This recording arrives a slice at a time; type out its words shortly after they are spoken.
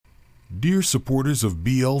Dear supporters of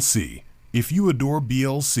BLC, if you adore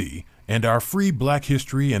BLC and our free Black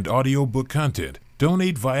History and audiobook content,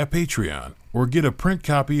 donate via Patreon or get a print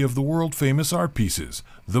copy of the world-famous art pieces,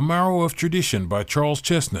 The Marrow of Tradition by Charles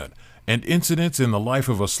Chesnutt and Incidents in the Life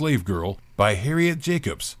of a Slave Girl by Harriet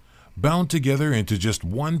Jacobs, bound together into just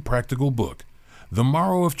one practical book. The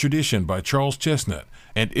Marrow of Tradition by Charles Chesnutt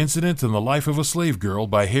and Incidents in the Life of a Slave Girl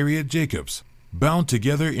by Harriet Jacobs, bound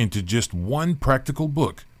together into just one practical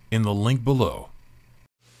book, in the link below.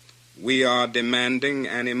 We are demanding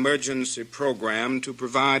an emergency program to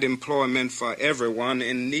provide employment for everyone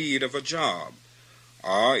in need of a job,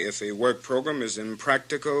 or if a work program is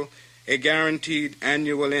impractical, a guaranteed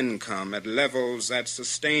annual income at levels that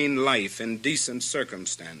sustain life in decent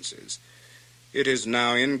circumstances. It is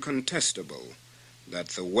now incontestable that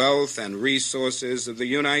the wealth and resources of the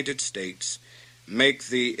United States make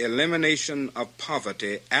the elimination of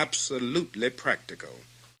poverty absolutely practical.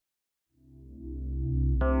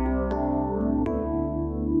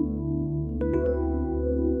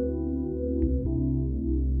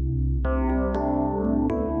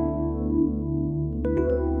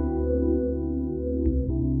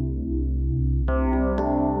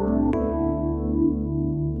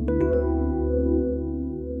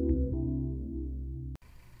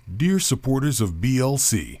 Dear supporters of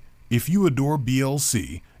BLC, if you adore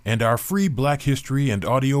BLC and our free Black History and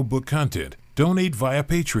audiobook content, donate via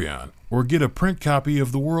Patreon or get a print copy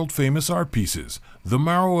of the world-famous art pieces, The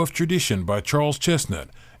Marrow of Tradition by Charles Chesnutt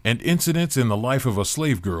and Incidents in the Life of a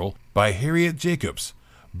Slave Girl by Harriet Jacobs,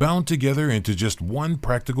 bound together into just one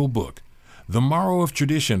practical book. The Marrow of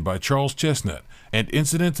Tradition by Charles Chesnutt and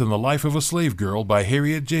Incidents in the Life of a Slave Girl by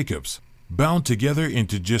Harriet Jacobs, bound together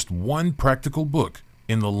into just one practical book,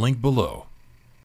 in the link below.